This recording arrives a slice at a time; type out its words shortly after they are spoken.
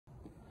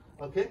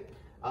Okay,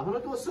 I'm gonna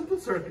do a simple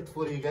circuit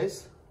for you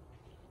guys.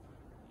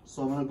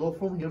 So I'm gonna go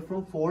from here,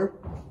 from 4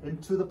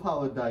 into the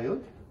power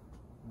diode,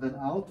 then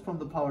out from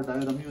the power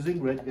diode, I'm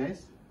using red,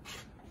 guys,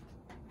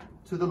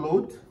 to the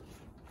load,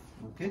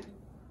 okay,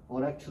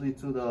 or actually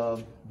to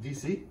the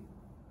DC.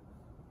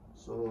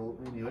 So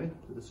anyway,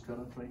 to this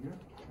current right here,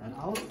 and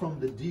out from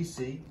the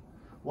DC.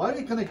 Why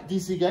we connect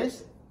DC,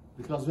 guys?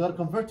 Because we are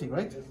converting,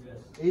 right? Yes, yes.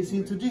 AC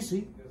into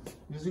DC,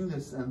 using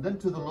this, and then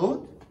to the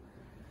load,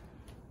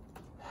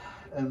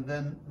 and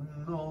then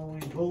no,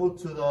 we go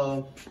to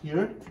the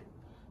here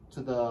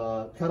to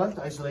the current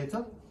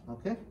isolator,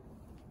 okay,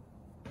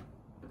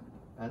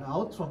 and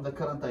out from the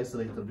current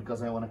isolator,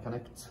 because I want to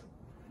connect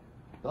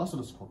the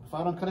oscilloscope. If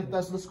I don't connect the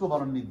oscilloscope, I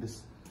don't need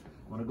this.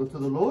 I want to go to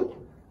the load,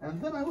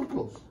 and then I will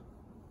close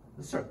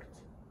the circuit.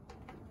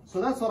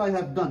 So that's what I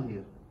have done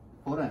here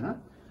for N. Huh?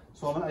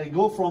 So when I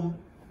go from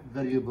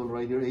variable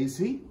right here,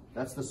 AC,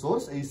 that's the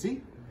source,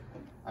 AC.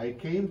 I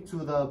came to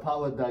the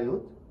power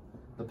diode.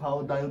 The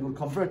power diode will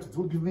convert. It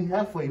will give me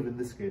half wave in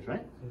this case,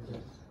 right?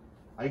 Yes.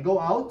 I go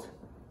out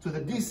to the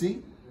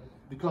DC,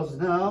 because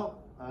now,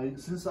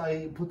 since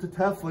I put it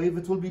half wave,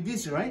 it will be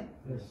DC, right?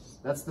 Yes.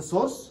 That's the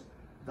source.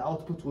 The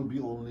output will be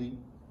only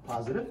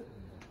positive.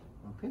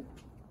 Okay.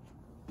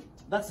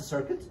 That's the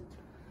circuit.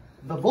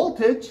 The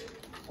voltage,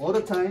 all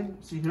the time,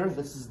 see here,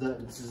 this is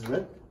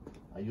red.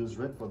 I use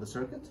red for the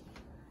circuit.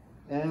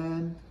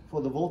 And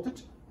for the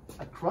voltage,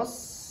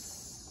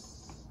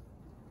 across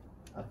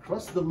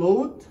the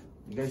load,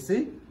 you guys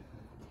see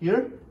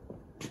here,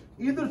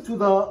 either to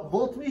the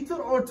voltmeter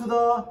or to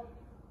the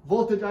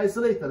voltage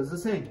isolator, is the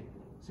same.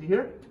 See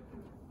here?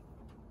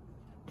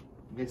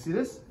 You guys see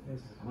this?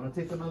 Yes. I'm gonna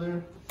take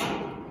another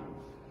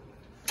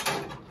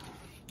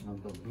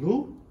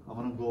blue. I'm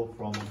gonna go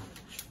from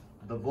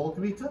the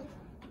voltmeter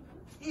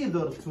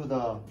either to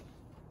the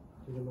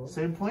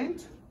same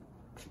point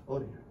or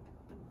here.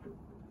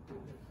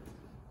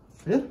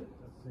 Here?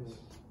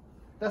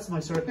 That's my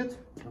circuit,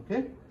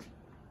 okay?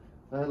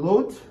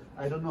 Load,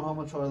 I don't know how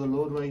much are the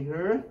load right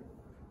here.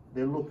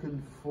 They're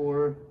looking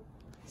for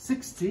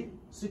 60.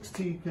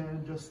 60, you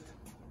can just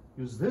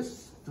use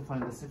this to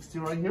find the 60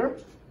 right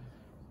here.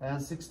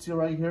 And 60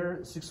 right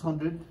here,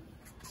 600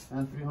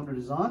 and 300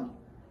 is on.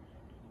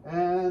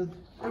 And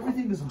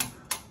everything is on.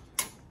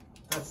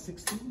 That's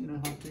 60, you know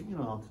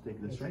how to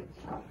take this, right?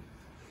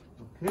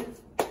 Okay.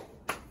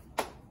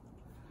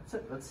 That's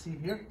it, let's see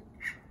here.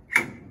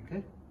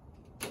 Okay.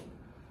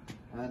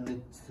 And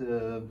it,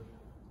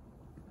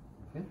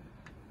 okay.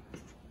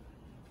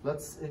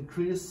 Let's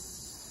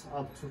increase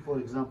up to, for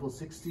example,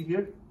 60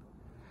 here.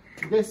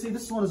 You guys see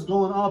this one is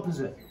going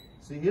opposite.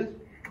 See here?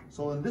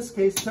 So in this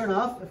case, turn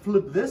off,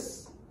 flip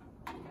this,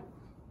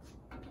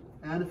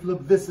 and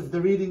flip this if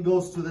the reading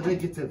goes to the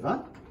negative,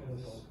 huh?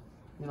 Yes.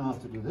 You don't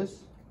have to do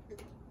this.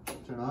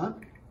 Turn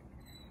on.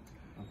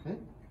 Okay.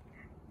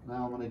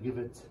 Now I'm going to give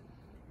it,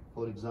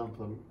 for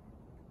example,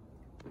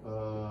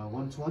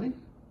 120.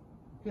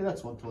 Okay,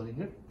 that's 120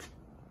 here.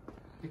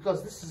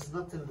 Because this is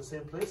not in the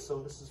same place,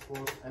 so this is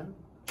for N.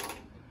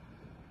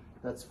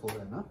 That's for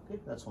N, huh? Okay,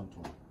 that's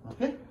 120.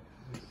 Okay?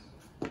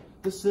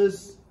 This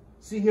is,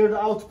 see here the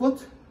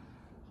output?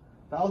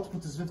 The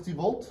output is 50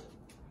 volt,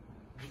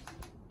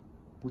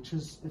 which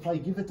is, if I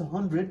give it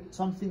 100,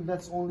 something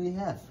that's only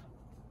half.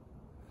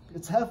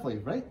 It's half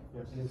wave, right?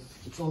 Yes. Yes.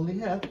 It's only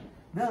half.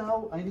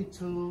 Now I need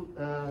to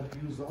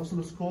use the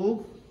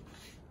oscilloscope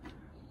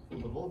for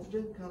the voltage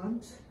and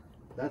current.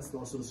 That's the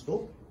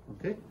oscilloscope,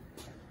 okay?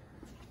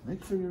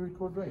 Make sure you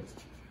record right.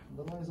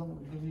 Otherwise I'm going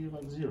to give you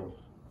like 0.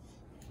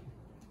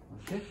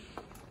 Okay?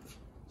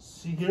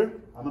 See here,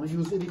 I'm going to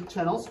use any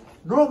channels.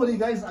 Normally,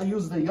 guys, I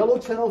use the yellow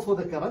channel for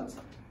the current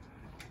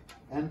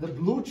and the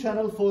blue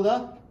channel for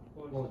the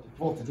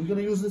voltage. We're going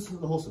to use this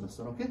the whole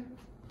semester, okay?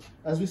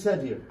 As we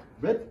said here,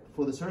 red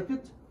for the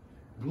circuit,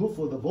 blue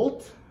for the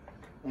volt,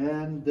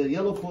 and the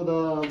yellow for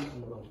the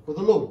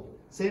load.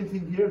 Same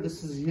thing here.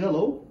 This is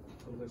yellow,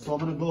 so I'm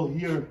going to go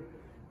here.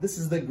 This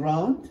is the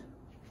ground,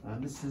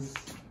 and this is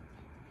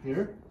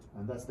here,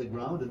 and that's the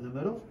ground in the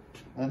middle.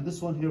 And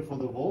this one here for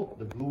the volt,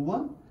 the blue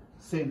one.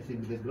 Same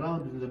thing, the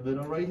ground in the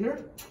middle right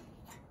here.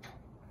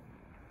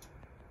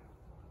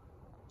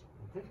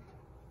 Okay.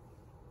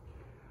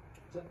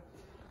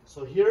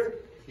 So here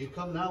you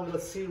come now,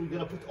 let's see, we're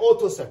gonna put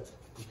auto set.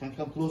 You can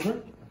come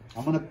closer.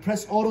 I'm gonna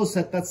press auto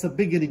set, that's the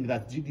beginning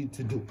that you need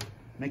to do.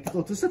 Make it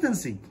auto set and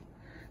see.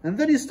 And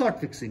then you start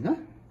fixing, huh?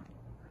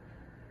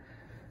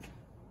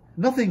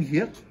 Nothing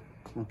here.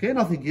 Okay,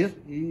 nothing here.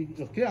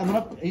 Okay,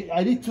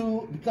 I need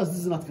to, because this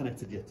is not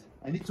connected yet,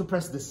 I need to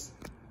press this.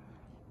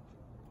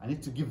 I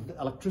need to give the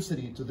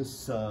electricity to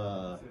this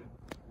isolator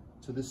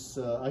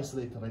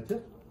right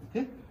here.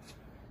 Okay.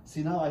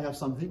 See, now I have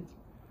something.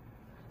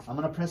 I'm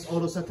gonna press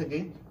auto set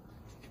again.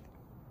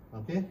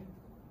 Okay.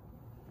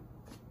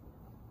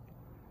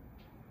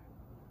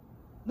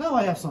 Now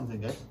I have something,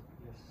 guys.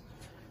 Yes.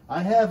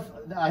 I have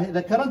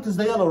the current is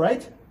the yellow,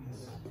 right?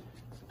 Yes.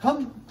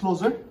 Come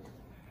closer.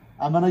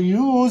 I'm gonna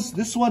use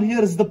this one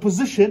here is the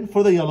position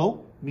for the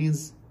yellow,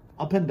 means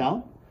up and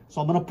down.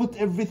 So I'm gonna put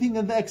everything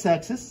in the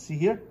x-axis. See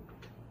here.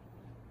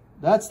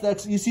 That's the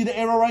X. You see the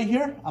arrow right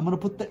here? I'm going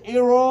to put the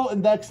arrow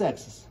in the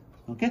X-axis.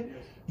 Okay?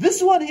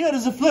 This one here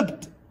is a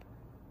flipped.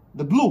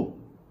 The blue.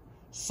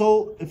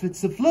 So if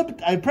it's a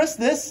flipped, I press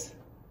this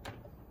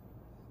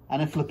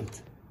and I flip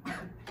it.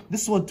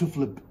 This one to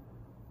flip.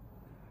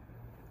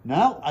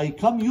 Now I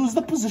come use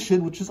the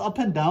position, which is up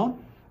and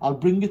down. I'll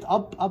bring it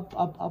up,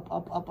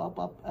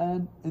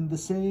 and in the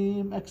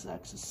same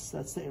X-axis.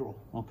 That's the arrow.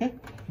 Okay?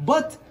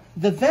 But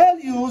the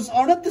values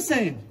are not the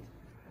same.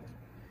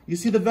 You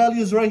see the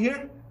values right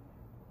here?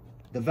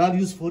 The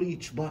values for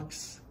each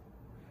box.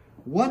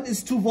 One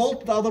is 2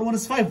 volt, the other one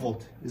is 5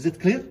 volt. Is it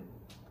clear?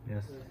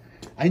 Yes.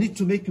 I need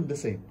to make them the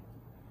same.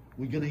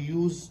 We're going to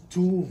use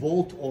 2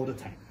 volt all the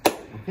time.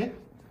 Okay?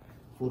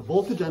 For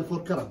voltage and for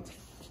current.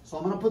 So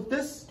I'm going to put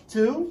this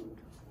 2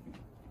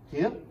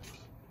 here.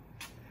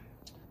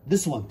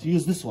 This one, to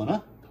use this one.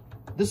 Huh?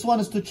 This one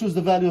is to choose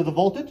the value of the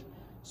voltage.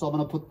 So I'm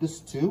going to put this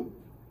 2.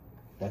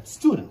 That's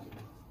 2 now.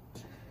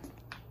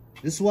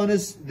 This one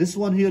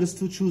here is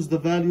to choose the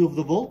value of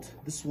the volt.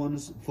 This one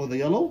is for the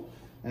yellow.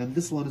 And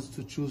this one is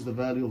to choose the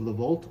value of the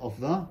volt of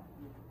the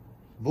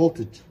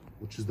voltage,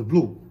 which is the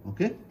blue.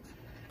 Okay?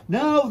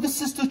 Now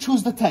this is to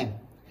choose the time.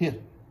 Here.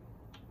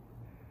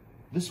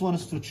 This one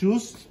is to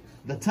choose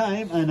the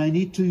time, and I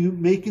need to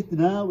make it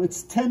now.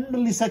 It's 10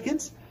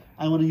 milliseconds.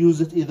 I want to use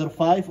it either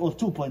 5 or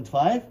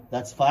 2.5.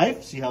 That's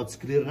 5. See how it's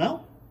clear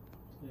now?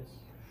 Yes.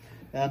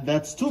 And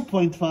that's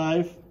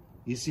 2.5.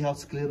 You see how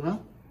it's clear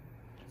now?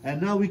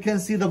 And now we can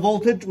see the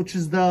voltage, which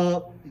is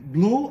the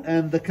blue,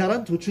 and the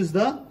current, which is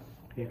the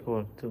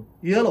equal to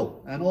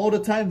yellow. And all the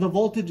time the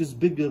voltage is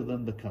bigger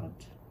than the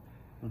current.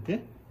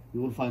 Okay?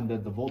 You will find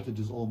that the voltage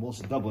is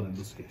almost double in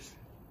this case.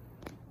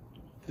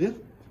 Clear?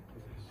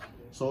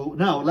 So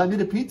now let me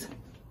repeat.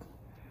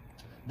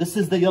 This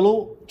is the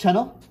yellow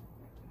channel.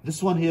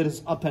 This one here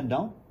is up and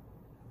down.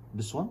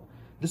 This one.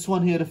 This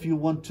one here, if you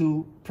want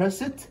to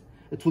press it,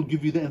 it will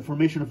give you the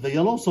information of the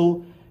yellow.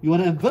 So you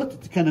want to invert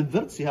it, you can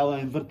invert. See how I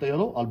invert the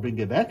yellow? I'll bring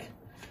it back.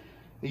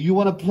 You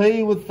want to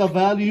play with the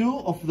value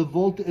of the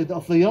voltage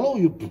of the yellow,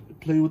 you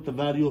play with the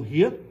value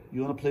here.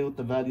 You want to play with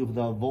the value of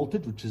the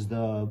voltage, which is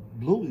the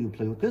blue, you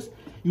play with this.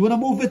 You want to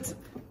move it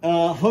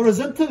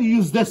horizontal, you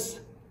use this.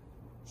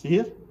 See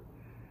here?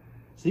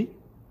 See?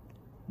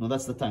 No,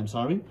 that's the time,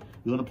 sorry.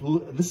 You want to pull,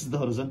 this is the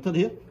horizontal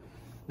here.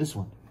 This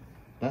one.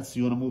 That's,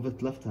 you want to move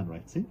it left and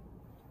right, see?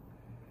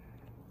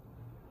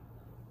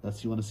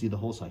 That's, you want to see the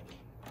whole cycle.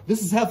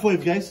 This is half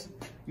wave, guys.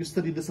 You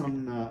study this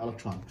on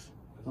electronics.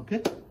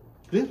 Okay?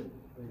 Clear?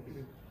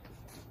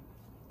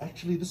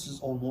 Actually, this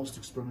is almost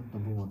experiment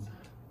number 1.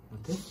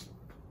 Okay?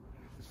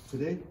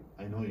 Today,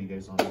 I know you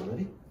guys aren't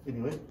already.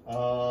 Anyway,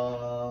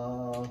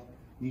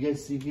 you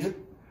guys see here?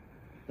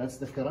 That's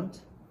the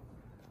current.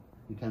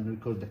 You can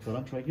record the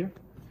current right here.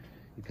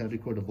 You can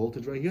record the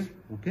voltage right here.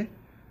 Okay?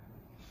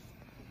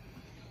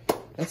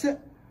 That's it.